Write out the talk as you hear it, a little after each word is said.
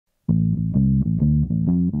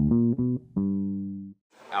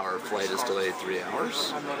flight is delayed 3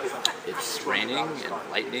 hours. It's raining and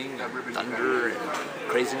lightning and thunder and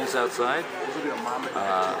craziness outside.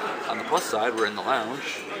 On the plus side, we're in the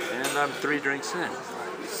lounge, and I'm 3 drinks in.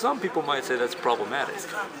 Some people might say that's problematic.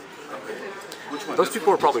 Those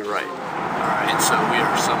people are probably right. Alright, so we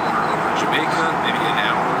are somewhere over in Jamaica, maybe an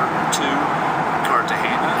hour or 2.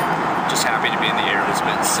 Cartagena. Just happy to be in the air. It's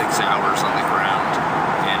been 6 hours on the ground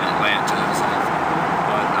in Atlanta. It was awful.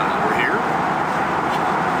 But we're here.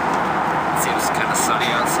 It seems kind of sunny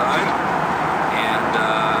outside. And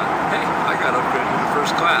hey, I got upgraded to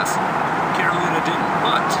first class. Carolina didn't,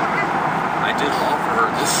 but I did offer her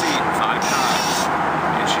this seat 5 times.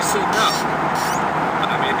 And she said no. But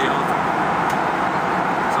I made the offer.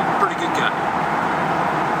 So I'm a pretty good guy.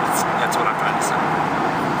 That's what I'm trying to say.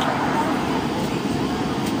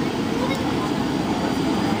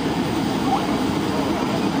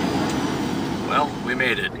 Well, we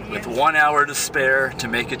made it with 1 hour to spare to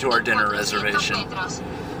make it to our dinner reservation.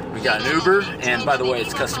 We got an Uber, and by the way,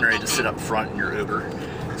 it's customary to sit up front in your Uber.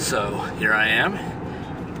 So here I am,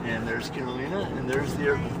 and there's Carolina, and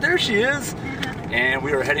there she is. And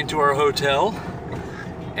we are heading to our hotel,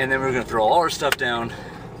 and then we're gonna throw all our stuff down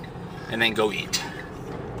and then go eat.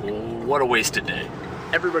 What a wasted day.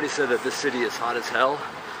 Everybody said that this city is hot as hell,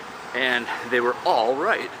 and they were all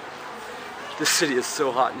right. This city is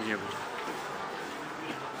so hot and humid.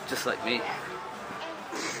 Just like me.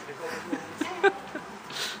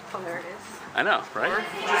 Hilarious. I know, right?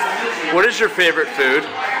 What is your favorite food?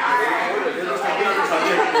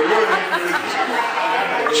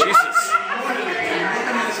 Jesus.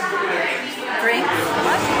 Drink?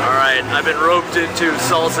 Alright, I've been roped into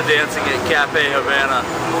salsa dancing at Cafe Havana.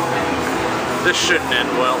 This shouldn't end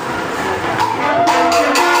well.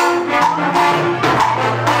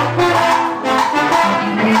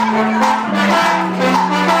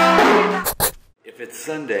 If it's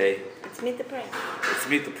Sunday, It's Meet the Press. it's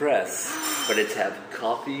Meet the Press, but it's have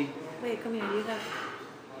coffee. Wait, come here.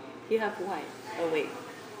 You have wine. Oh wait.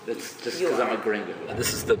 That's just because I'm a gringo.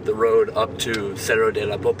 This is the road up to Cerro de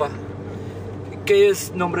la Popa. ¿Qué es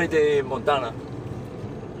nombre de Montana?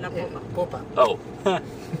 La Popa. Oh.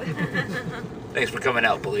 Thanks for coming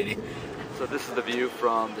out, Bellini. So this is the view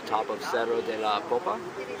from the top of Cerro de la Popa.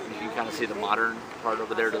 You can kind of see the modern part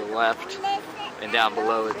over there to the left. And down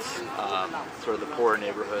below it's sort of the poorer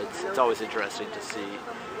neighborhoods. It's always interesting to see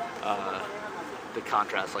the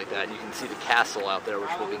contrast like that. And you can see the castle out there, which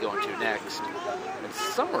we'll be going to next. And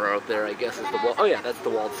somewhere out there, I guess, is the wall. Oh yeah, that's the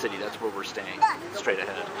walled city. That's where we're staying, straight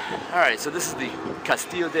ahead. All right, so this is the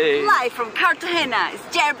Castillo de... Live from Cartagena, it's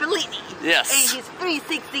Jarrett Bellini. Yes. And his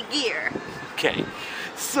 360 gear. Okay,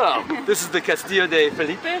 so this is the Castillo de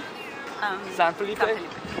Felipe? San Felipe? San Felipe.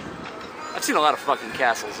 I've seen a lot of fucking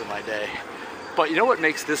castles in my day. But you know what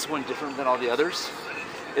makes this one different than all the others?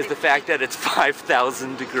 Is the fact that it's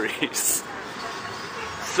 5,000 degrees.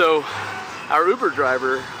 So our Uber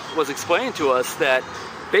driver was explaining to us that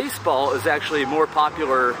baseball is actually more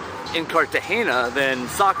popular in Cartagena than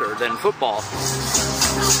soccer, than football.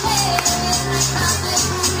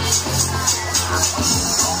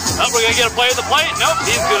 Oh, we're gonna get a play at the plate? Nope,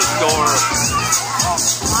 he's gonna score.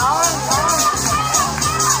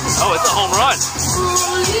 Oh, it's a home run.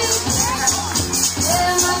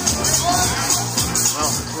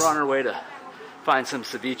 Well, we're on our way to find some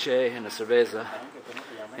ceviche and a cerveza,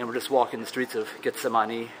 and we're just walking the streets of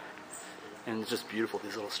Getsemani, and it's just beautiful,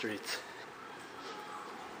 these little streets.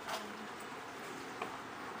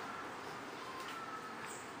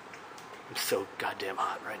 I'm so goddamn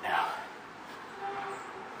hot right now.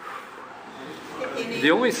 The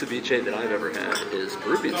only ceviche that I've ever had is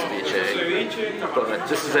Peruvian ceviche, but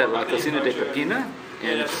this is at La Cocina de Pepina,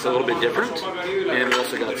 and it's a little bit different. And we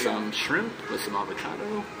also got some shrimp with some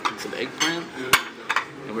avocado and some eggplant,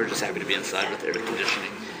 and we're just happy to be inside with air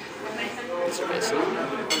conditioning.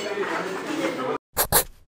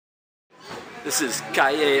 This is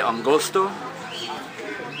Calle Angosto.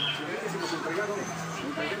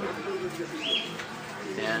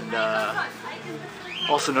 And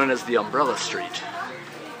also known as the Umbrella Street.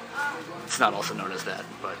 It's not also known as that,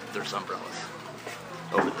 but there's umbrellas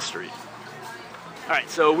over the street. Alright,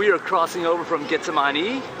 so we are crossing over from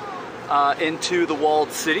Getsemani into the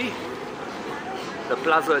walled city, the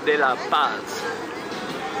Plaza de la Paz.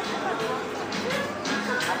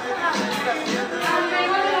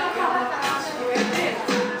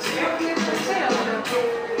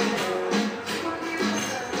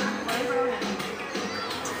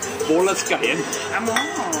 Bolas calientes. Amor.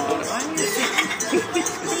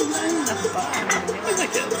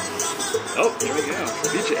 Oh, here we go.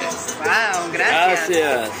 Ceviche. Wow, gracias.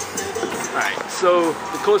 Gracias. Alright, so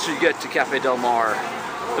the closer you get to Cafe Del Mar,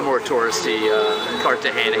 the more touristy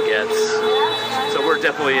Cartagena gets. So we're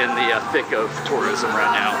definitely in the thick of tourism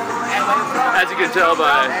right now. As you can tell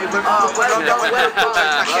by...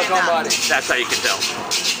 That's how you can tell.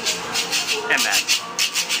 And that.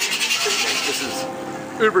 This is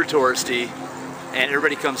uber touristy, and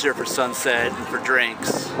everybody comes here for sunset and for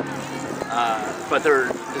drinks. But there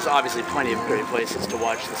is obviously plenty of great places to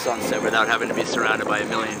watch the sunset without having to be surrounded by a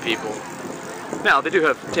million people. Now, they do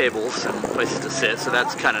have tables and places to sit, so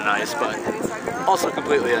that's kind of nice, but also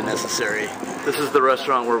completely unnecessary. This is the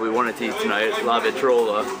restaurant where we wanted to eat tonight, La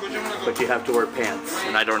Vitrola, but you have to wear pants,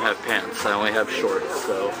 and I don't have pants. I only have shorts,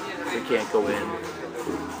 so we can't go in.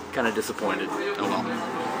 Kind of disappointed. Oh well.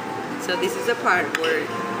 So this is the part where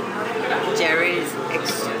Jarrett is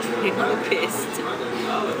extremely pissed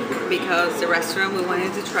because the restaurant we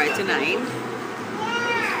wanted to try tonight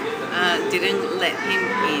didn't let him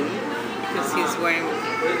in because he's wearing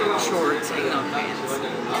shorts and no pants.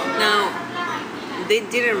 Now, they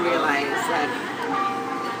didn't realize that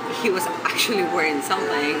he was actually wearing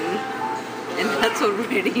something, and that's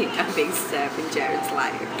already a big step in Jarrett's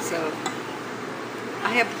life. So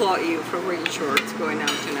I applaud you for wearing shorts going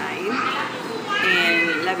out tonight.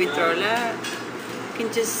 And La Vitrola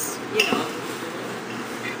can just, you know,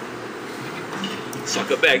 suck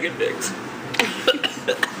a bag of dicks.